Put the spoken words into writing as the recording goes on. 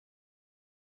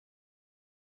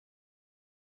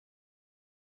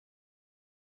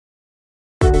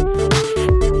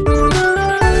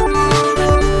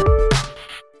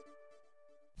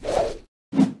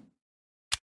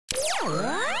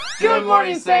Good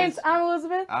morning, Saints. I'm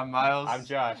Elizabeth. I'm Miles. I'm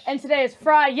Josh. And today is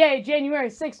Friday,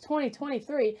 January 6,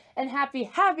 2023. And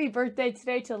happy birthday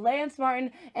today to Lance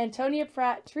Martin, Antonia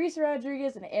Pratt, Teresa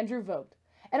Rodriguez, and Andrew Vogt.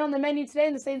 And on the menu today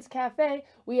in the Saints Cafe,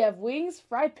 we have wings,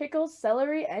 fried pickles,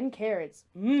 celery, and carrots.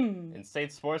 In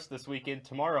Saints sports this weekend,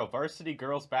 tomorrow, varsity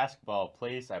girls basketball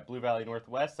plays at Blue Valley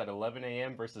Northwest at 11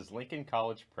 a.m. versus Lincoln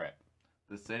College Prep.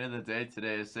 The saint of the day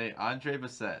today is Saint Andre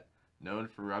Bessette, known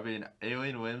for rubbing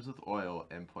alien limbs with oil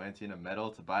and planting a medal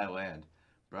to buy land.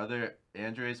 Brother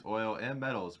Andre's oil and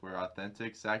medals were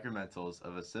authentic sacramentals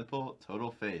of a simple,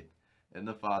 total faith in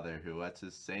the Father who lets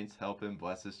his saints help him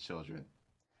bless his children.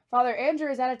 Father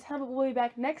Andrew is out of town, but will be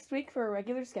back next week for a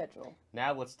regular schedule.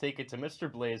 Now let's take it to Mr.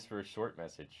 Blaze for a short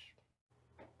message.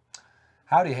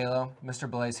 Howdy, Halo. Mr.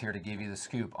 Blaze here to give you the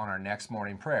scoop on our next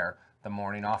morning prayer, the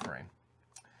morning offering.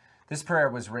 This prayer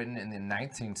was written in the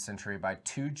 19th century by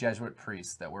two Jesuit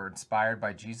priests that were inspired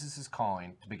by Jesus'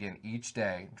 calling to begin each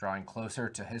day drawing closer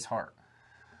to his heart.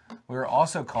 We are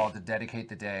also called to dedicate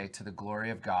the day to the glory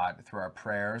of God through our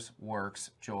prayers,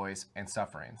 works, joys, and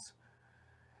sufferings.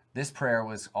 This prayer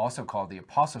was also called the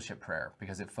Apostleship Prayer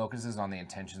because it focuses on the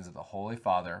intentions of the Holy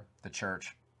Father, the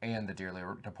Church, and the dearly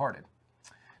departed.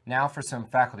 Now for some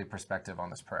faculty perspective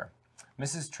on this prayer.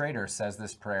 Mrs. Trader says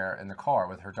this prayer in the car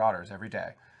with her daughters every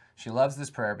day. She loves this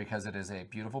prayer because it is a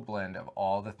beautiful blend of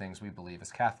all the things we believe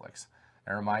as Catholics.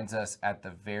 It reminds us at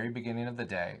the very beginning of the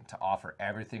day to offer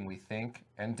everything we think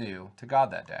and do to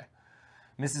God that day.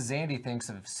 Mrs. Zandy thinks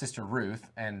of Sister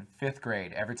Ruth in 5th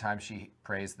grade every time she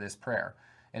prays this prayer.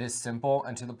 It is simple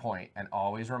and to the point and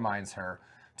always reminds her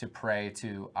to pray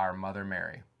to our Mother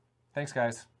Mary. Thanks,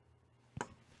 guys.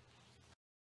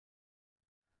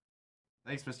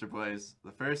 Thanks, Mr. Blaze.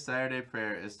 The first Saturday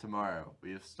prayer is tomorrow.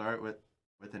 We start with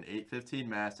an 8:15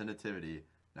 Mass and Nativity,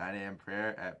 9 a.m.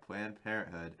 prayer at Planned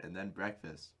Parenthood, and then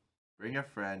breakfast. Bring a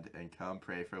friend and come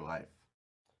pray for life.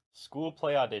 School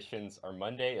play auditions are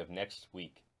Monday of next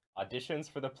week. Auditions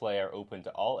for the play are open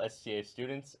to all STA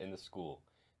students in the school.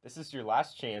 This is your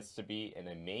last chance to be in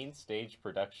a main stage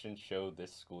production show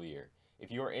this school year.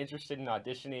 If you are interested in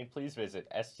auditioning, please visit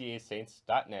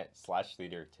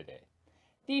stasaints.net/theater today.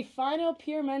 The final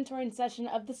peer mentoring session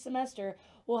of the semester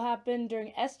will happen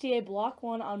during STA Block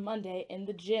 1 on Monday in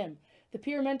the gym. The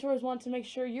peer mentors want to make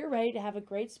sure you're ready to have a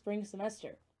great spring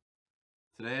semester.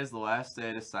 Today is the last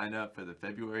day to sign up for the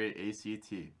February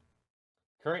ACT.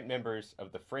 Current members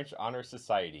of the French Honor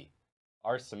Society.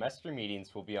 Our semester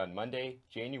meetings will be on Monday,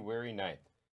 January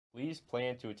 9th. Please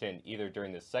plan to attend either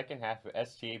during the second half of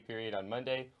STA period on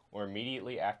Monday or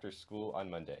immediately after school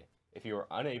on Monday. If you are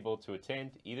unable to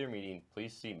attend either meeting,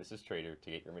 please see Mrs. Trader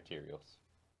to get your materials.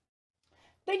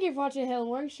 Thank you for watching the Halo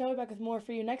Morning Show. We'll be back with more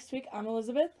for you next week. I'm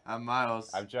Elizabeth. I'm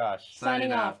Miles. I'm Josh.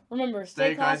 Signing off. Remember,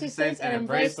 stay classy, Saints, and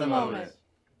embrace the moment.